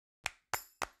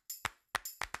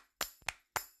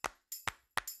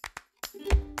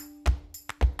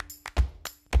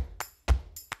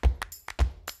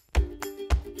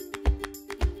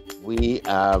We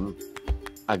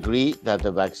agree that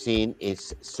the vaccine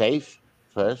is safe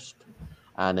first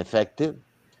and effective,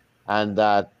 and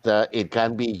that it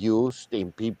can be used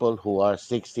in people who are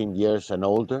 16 years and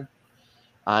older.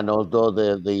 And although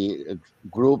the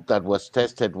group that was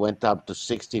tested went up to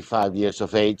 65 years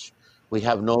of age, we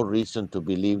have no reason to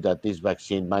believe that this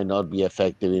vaccine might not be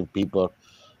effective in people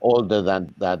older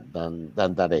than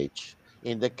that age.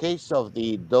 In the case of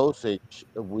the dosage,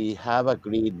 we have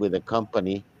agreed with the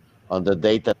company on the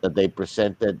data that they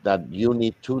presented that you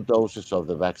need 2 doses of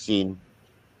the vaccine,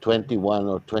 21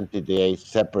 or 20 days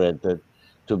separated,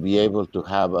 to be able to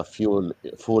have a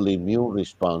full immune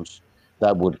response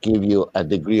that would give you a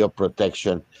degree of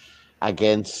protection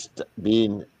against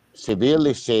being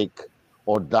severely sick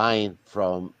or dying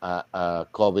from a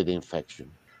COVID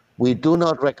infection. We do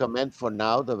not recommend for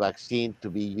now the vaccine to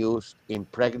be used in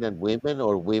pregnant women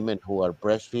or women who are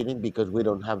breastfeeding because we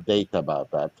don't have data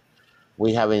about that.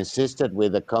 We have insisted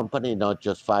with the company, not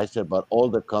just Pfizer, but all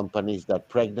the companies, that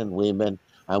pregnant women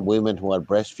and women who are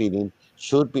breastfeeding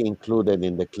should be included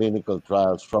in the clinical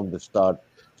trials from the start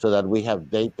so that we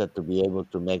have data to be able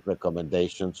to make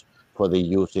recommendations for the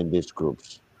use in these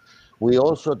groups. We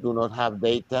also do not have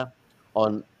data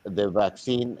on the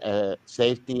vaccine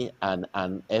safety and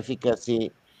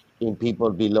efficacy in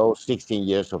people below 16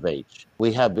 years of age.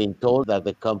 We have been told that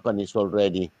the company is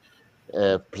already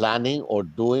planning or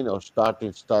doing or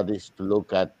starting studies to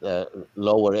look at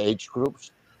lower age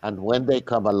groups. And when they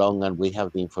come along and we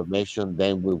have the information,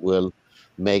 then we will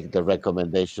make the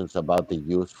recommendations about the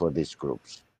use for these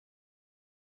groups.